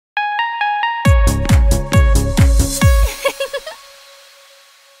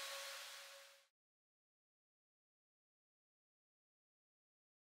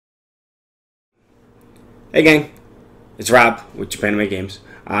Hey gang, it's Rob with Japanime Games.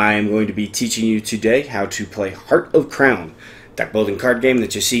 I'm going to be teaching you today how to play Heart of Crown, deck building card game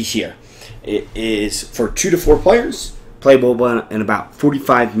that you see here. It is for 2 to 4 players, playable in about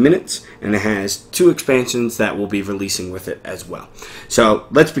 45 minutes, and it has 2 expansions that we'll be releasing with it as well. So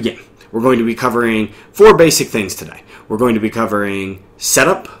let's begin. We're going to be covering 4 basic things today. We're going to be covering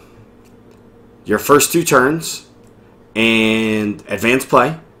setup, your first 2 turns, and advanced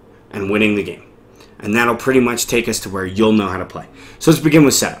play, and winning the game. And that'll pretty much take us to where you'll know how to play. So let's begin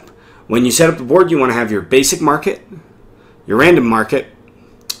with setup. When you set up the board, you want to have your basic market, your random market,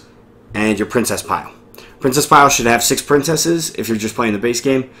 and your princess pile. Princess pile should have 6 princesses if you're just playing the base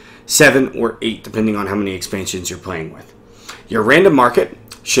game, 7 or 8 depending on how many expansions you're playing with. Your random market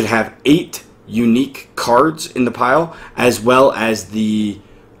should have 8 unique cards in the pile, as well as the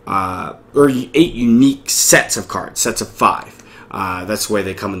 8 unique sets of cards, sets of 5. That's the way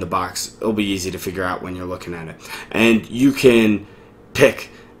they come in the box. It'll be easy to figure out when you're looking at it. And you can pick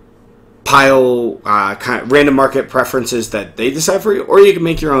pile kind of random market preferences that they decide for you, or you can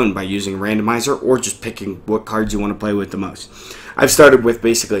make your own by using a randomizer or just picking what cards you want to play with the most. I've started with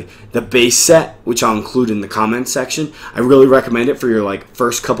basically the base set, which I'll include in the comments section. I really recommend it for your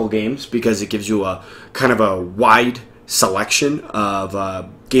first couple games because it gives you a kind of a wide selection of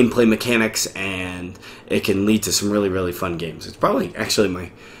gameplay mechanics, and it can lead to some really fun games. It's probably actually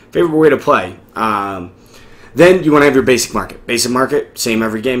my favorite way to play. Then you want to have your basic market. Basic market, same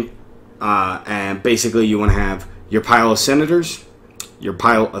every game. And basically you want to have your pile of senators, your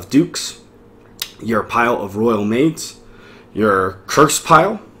pile of dukes, your pile of royal maids, your curse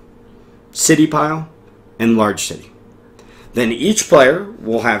pile, city pile, and large city. Then each player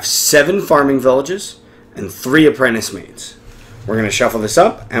will have 7 farming villages and 3 apprentice maids. We're going to shuffle this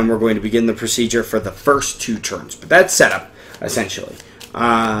up, and we're going to begin the procedure for the first 2 turns. But that's setup, essentially.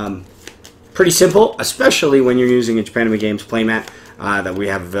 Pretty simple, especially when you're using a Japanime Games playmat that we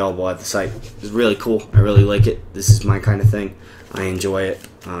have available at the site. It's really cool. I really like it. This is my kind of thing. I enjoy it.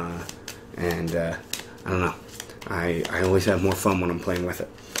 And I don't know. I always have more fun when I'm playing with it.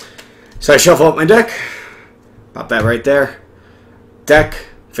 So I shuffle up my deck. Pop that right there. Deck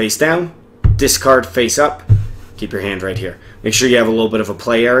face down. Discard face up. Keep your hand right here. Make sure you have a little bit of a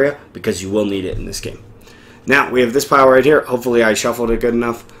play area because you will need it in this game. Now we have this pile right here. Hopefully I shuffled it good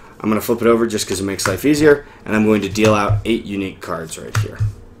enough. I'm going to flip it over just because it makes life easier, and I'm going to deal out 8 unique cards right here.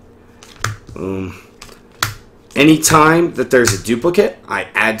 Anytime that there's a duplicate, I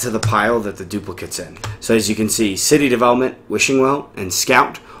add to the pile that the duplicate's in. So as you can see, City Development, Wishing Well, and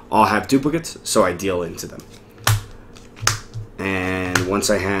Scout all have duplicates, so I deal into them. And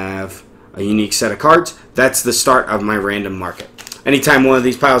once I have a unique set of cards, that's the start of my random market. Anytime one of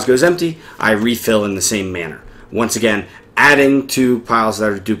these piles goes empty, I refill in the same manner. Once again, adding to piles that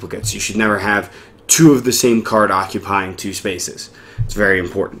are duplicates. You should never have 2 of the same card occupying 2 spaces. It's very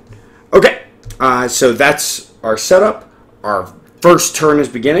important. Okay, so that's our setup. Our first turn is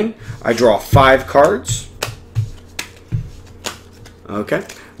beginning. I draw 5 cards. Okay,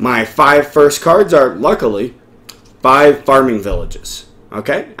 my 5 first cards are, luckily, 5 farming villages.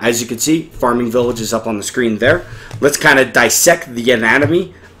 Okay, as you can see, farming villages up on the screen there. Let's kind of dissect the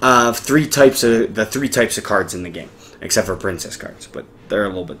anatomy of the 3 types of cards in the game, except for princess cards, but they're a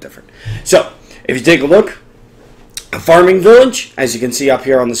little bit different. So, if you take a look, a farming village, as you can see up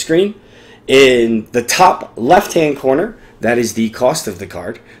here on the screen, in the top left-hand corner, that is the cost of the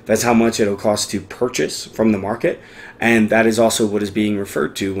card. That's how much it'll cost to purchase from the market, and that is also what is being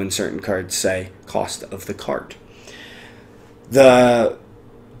referred to when certain cards say cost of the card.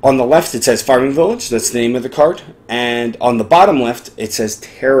 On the left it says Farming Village, that's the name of the card, and on the bottom left it says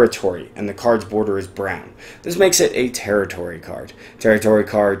Territory, and the card's border is brown. This makes it a territory card. Territory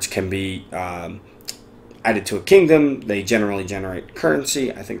cards can be added to a kingdom. They generally generate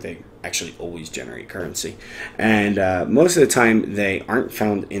currency. I think they actually always generate currency, and most of the time they aren't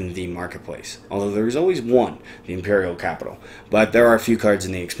found in the marketplace, although there is always one, the Imperial Capital. But there are a few cards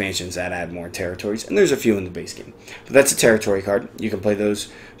in the expansions that add more territories, and there's a few in the base game. But that's a territory card. You can play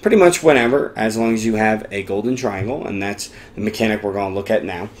those pretty much whenever, as long as you have a golden triangle, and that's the mechanic we're going to look at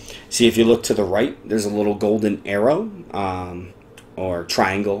now. See, if you look to the right, there's a little golden arrow, or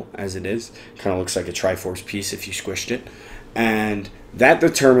triangle as it is. Kind of looks like a Triforce piece if you squished it. And that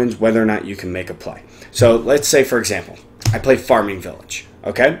determines whether or not you can make a play. So let's say, for example, I play Farming Village.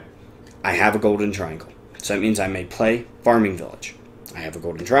 Okay? I have a golden triangle. So that means I may play Farming Village. I have a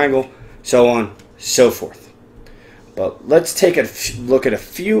golden triangle, so on, so forth. But let's take a look at a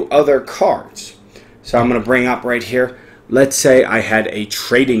few other cards. So I'm going to bring up right here, let's say I had a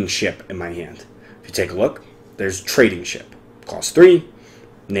trading ship in my hand. If you take a look, there's trading ship. Cost 3,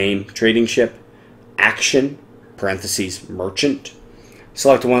 name, trading ship, action, parentheses, merchant.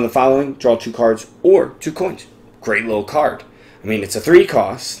 Select one of the following, draw 2 cards or 2 coins. Great little card. I mean, it's a 3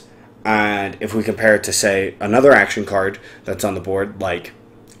 cost, and if we compare it to, say, another action card that's on the board, like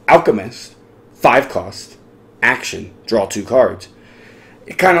Alchemist, 5 cost, action, draw 2 cards.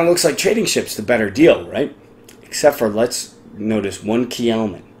 It kind of looks like Trading Ship's the better deal, right? Except for, let's notice one key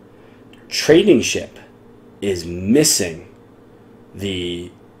element. Trading Ship is missing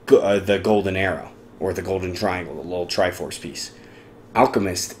the golden arrow, or the golden triangle, the little Triforce piece.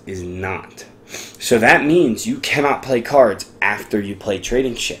 Alchemist is not. So that means you cannot play cards after you play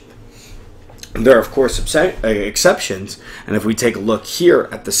Trading Ship. There are, of course, exceptions, and if we take a look here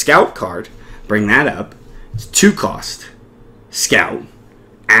at the Scout card, bring that up, it's 2 cost, Scout,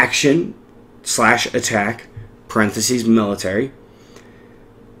 action / attack, parentheses, military.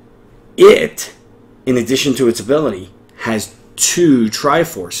 It, in addition to its ability, has 2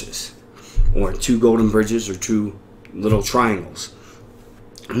 Triforces, or 2 golden bridges, or 2 little triangles.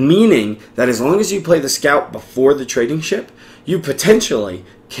 Meaning that as long as you play the Scout before the Trading Ship, you potentially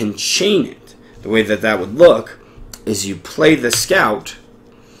can chain it. The way that that would look is you play the Scout,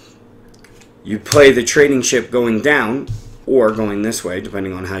 you play the Trading Ship going down, or going this way,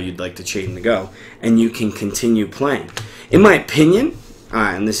 depending on how you'd like the chain to go, and you can continue playing. In my opinion,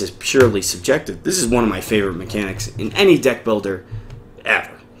 and this is purely subjective, this is one of my favorite mechanics in any deck builder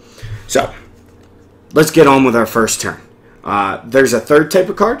ever. So, let's get on with our first turn. There's a third type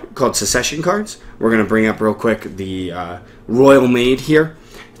of card called Secession cards. We're going to bring up real quick the Royal Maid here.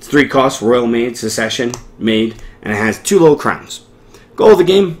 It's 3 costs, Royal Maid, Secession, Maid, and it has 2 little crowns. Goal of the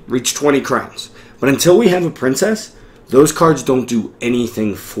game, reach 20 crowns. But until we have a princess, those cards don't do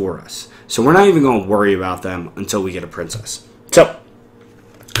anything for us. So we're not even going to worry about them until we get a princess. So,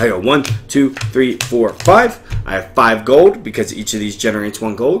 I go 1, 2, 3, 4, 5. I have 5 gold because each of these generates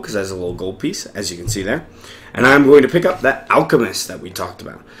 1 gold because it has a little gold piece, as you can see there. And I'm going to pick up that Alchemist that we talked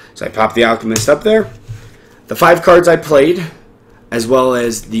about. So I pop the Alchemist up there. The 5 cards I played, as well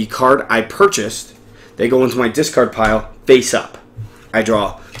as the card I purchased, they go into my discard pile face up. I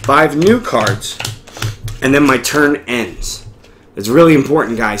draw 5 new cards, and then my turn ends. It's really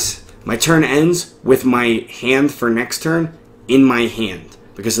important, guys. My turn ends with my hand for next turn in my hand,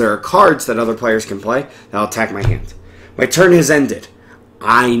 because there are cards that other players can play that'll attack my hand. My turn has ended.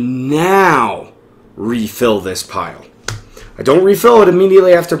 I now refill this pile. I don't refill it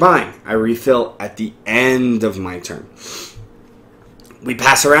immediately after buying. I refill at the end of my turn. We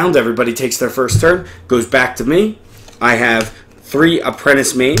pass around. Everybody takes their first turn. Goes back to me. I have 3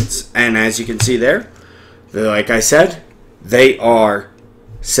 Apprentice Maids, and as you can see there, like I said, they are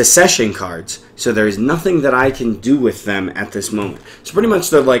Secession cards, so there is nothing that I can do with them at this moment. So pretty much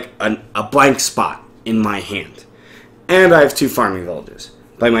they're like a blank spot in my hand. And I have 2 farming villages.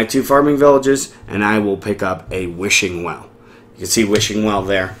 Play my 2 farming villages, and I will pick up a Wishing Well. You can see Wishing Well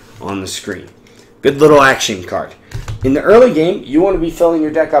there on the screen. Good little action card. In the early game, you want to be filling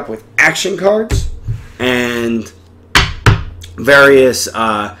your deck up with action cards and various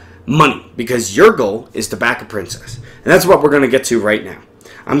money, because your goal is to back a princess. And that's what we're going to get to right now.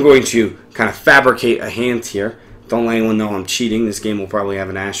 I'm going to kind of fabricate a hand here. Don't let anyone know I'm cheating. This game will probably have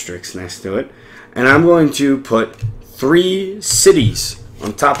an asterisk next to it. And I'm going to put 3 cities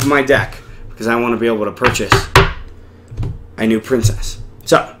on top of my deck because I want to be able to purchase a new princess.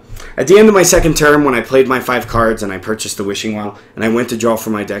 So, at the end of my second turn, when I played my 5 cards and I purchased the Wishing Well and I went to draw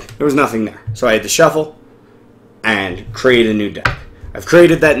from my deck, there was nothing there. So I had to shuffle and create a new deck. I've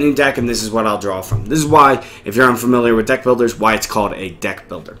created that new deck, and this is what I'll draw from. This is why, if you're unfamiliar with deck builders, why it's called a deck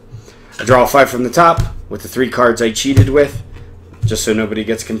builder. I draw 5 from the top with the 3 cards I cheated with, just so nobody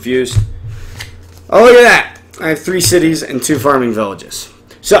gets confused. Oh, look at that! I have 3 cities and 2 farming villages.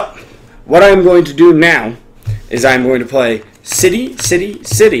 So, what I'm going to do now is I'm going to play city, city,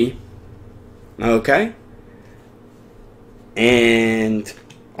 city. Okay? And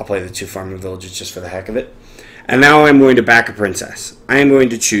I'll play the 2 farming villages just for the heck of it. And now I'm going to back a princess. I am going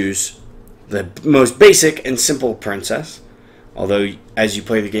to choose the most basic and simple princess. Although, as you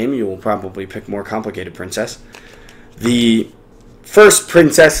play the game, you will probably pick more complicated princess. The first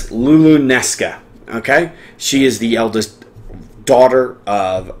princess, Lulunesca. Okay? She is the eldest daughter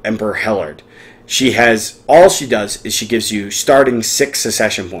of Emperor Hellard. She has, all she does is she gives you starting 6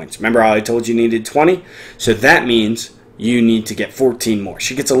 Secession points. Remember how I told you needed 20? So that means you need to get 14 more.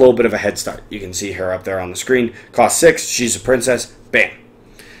 She gets a little bit of a head start. You can see her up there on the screen. Cost 6. She's a princess. Bam.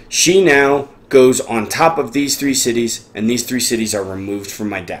 She now goes on top of these 3 cities, and these 3 cities are removed from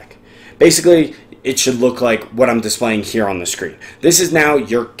my deck. Basically, it should look like what I'm displaying here on the screen. This is now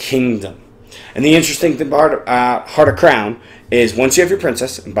your kingdom. And the interesting thing about Heart of Crown is once you have your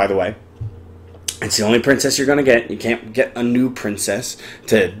princess, and by the way, It's the only princess you're going to get. You can't get a new princess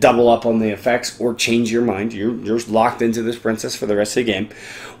to double up on the effects or change your mind. You're locked into this princess for the rest of the game.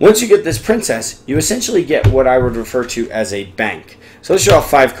 Once you get this princess, you essentially get what I would refer to as a bank. So let's draw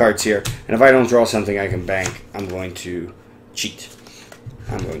 5 cards here. And if I don't draw something I can bank, I'm going to cheat.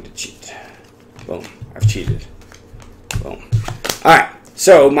 Boom. I've cheated. Boom. Alright.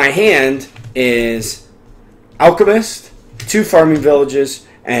 So my hand is Alchemist, 2 Farming Villages,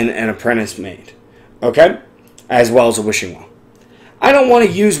 and an Apprentice Maid. Okay? As well as a Wishing Well. I don't want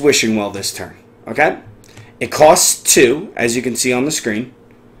to use Wishing Well this turn. Okay? It costs 2, as you can see on the screen.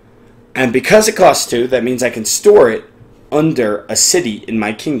 And because it costs 2, that means I can store it under a city in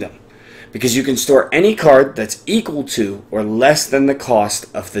my kingdom. Because you can store any card that's equal to or less than the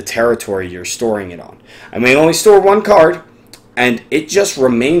cost of the territory you're storing it on. I may only store 1 card, and it just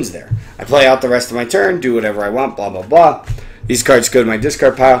remains there. I play out the rest of my turn, do whatever I want, blah, blah, blah. These cards go to my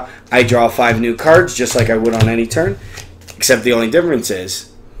discard pile. I draw 5 new cards just like I would on any turn. Except the only difference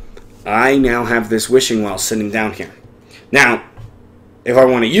is I now have this Wishing Well sitting down here. Now, if I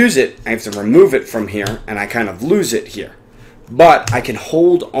want to use it, I have to remove it from here and I kind of lose it here. But I can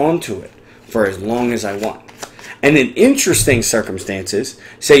hold on to it for as long as I want. And in interesting circumstances,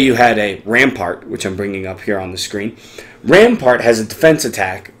 say you had a Rampart, which I'm bringing up here on the screen. Rampart has a defense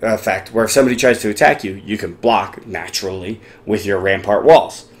attack effect where if somebody tries to attack you, you can block naturally with your Rampart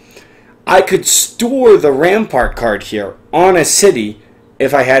walls. I could store the Rampart card here on a city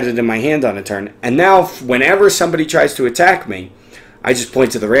if I had it in my hand on a turn. And now whenever somebody tries to attack me, I just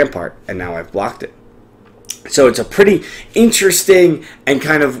point to the Rampart and now I've blocked it. So it's a pretty interesting and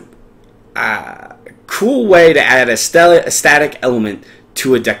kind of cool way to add a static element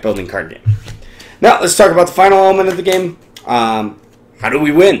to a deck building card game. Now, let's talk about the final element of the game. How do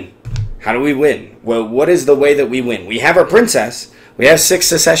we win? How do we win? Well, what is the way that we win? We have our princess. We have 6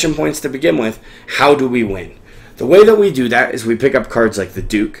 secession points to begin with. How do we win? The way that we do that is we pick up cards like the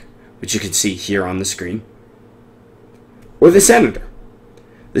Duke, which you can see here on the screen, or the Senator.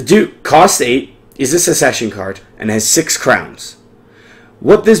 The Duke costs 8, is a secession card, and has 6 crowns.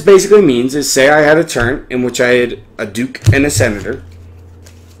 What this basically means is, say I had a turn in which I had a Duke and a Senator.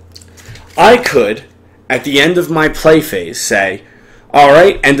 I could, at the end of my play phase, say,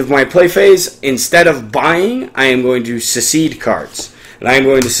 alright, end of my play phase, instead of buying, I am going to secede cards. And I am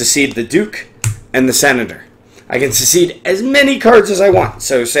going to secede the Duke and the Senator. I can secede as many cards as I want.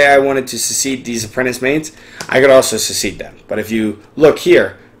 So say I wanted to secede these Apprentice Maids, I could also secede them. But if you look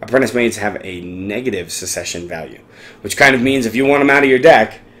here, Apprentice Maids have a negative secession value. Which kind of means if you want them out of your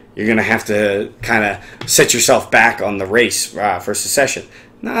deck, you're going to have to kind of set yourself back on the race for secession.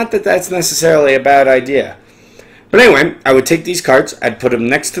 Not that that's necessarily a bad idea. But anyway, I would take these cards, I'd put them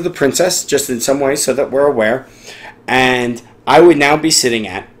next to the princess, just in some way so that we're aware, and I would now be sitting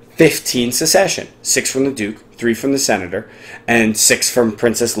at 15 secession. 6 from the Duke, 3 from the Senator, and 6 from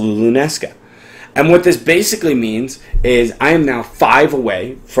Princess Lulunesca. And what this basically means is I am now 5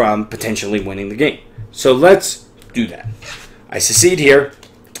 away from potentially winning the game. So let's do that. I secede here.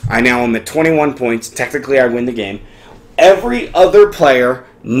 I now am at 21 points. Technically, I win the game. Every other player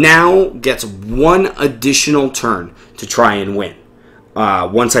now gets 1 additional turn to try and win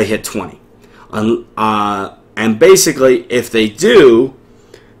once I hit 20. And basically, if they do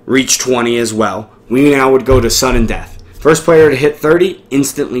reach 20 as well, we now would go to sudden death. First player to hit 30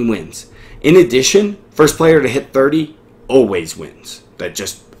 instantly wins. In addition, first player to hit 30 always wins. That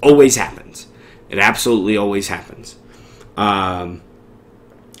just always happens. It absolutely always happens. Yeah,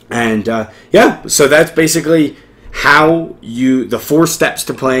 so that's basically how the 4 steps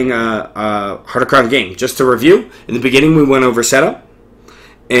to playing a Heart of Crown game. Just to review, in the beginning we went over setup.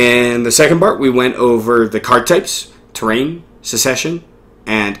 In the second part we went over the card types, terrain, secession,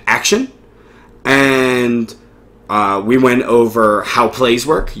 and action. And we went over how plays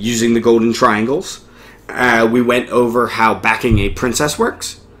work using the golden triangles. We went over how backing a princess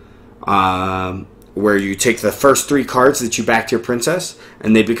works. Where you take the first 3 cards that you backed your princess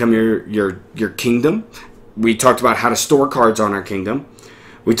and they become your kingdom. We talked about how to store cards on our kingdom.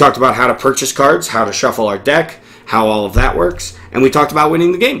 We talked about how to purchase cards, how to shuffle our deck, how all of that works, and we talked about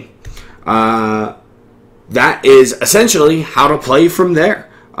winning the game. That is essentially how to play from there.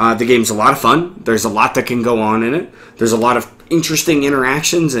 The game's a lot of fun. There's a lot that can go on in it. There's a lot of interesting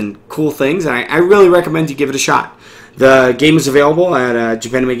interactions and cool things, and I really recommend you give it a shot. The game is available at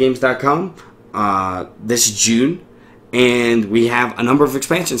JapanAnimeGames.com this June. And we have a number of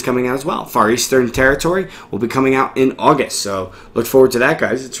expansions coming out as well. Far Eastern Territory will be coming out in August. So look forward to that,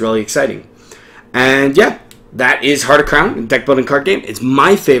 guys. It's really exciting. And yeah, that is Heart of Crown, deck building card game. It's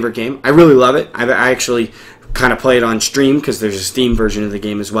my favorite game. I really love it. I actually kind of play it on stream because there's a Steam version of the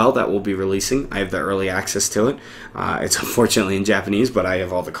game as well that we'll be releasing. I have the early access to it. It's unfortunately in Japanese, but I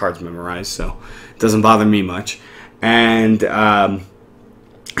have all the cards memorized, so it doesn't bother me much. And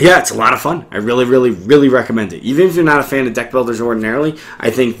yeah, it's a lot of fun. I really, really, really recommend it. Even if you're not a fan of deck builders ordinarily, I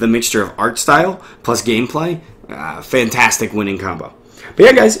think the mixture of art style plus gameplay, fantastic winning combo. But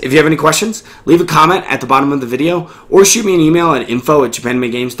yeah, guys, if you have any questions, leave a comment at the bottom of the video or shoot me an email at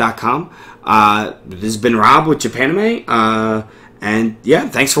info@japanimagames.com. This has been Rob with Japanime, and yeah,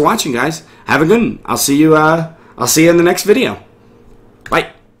 thanks for watching, guys. Have a good one. I'll see you in the next video.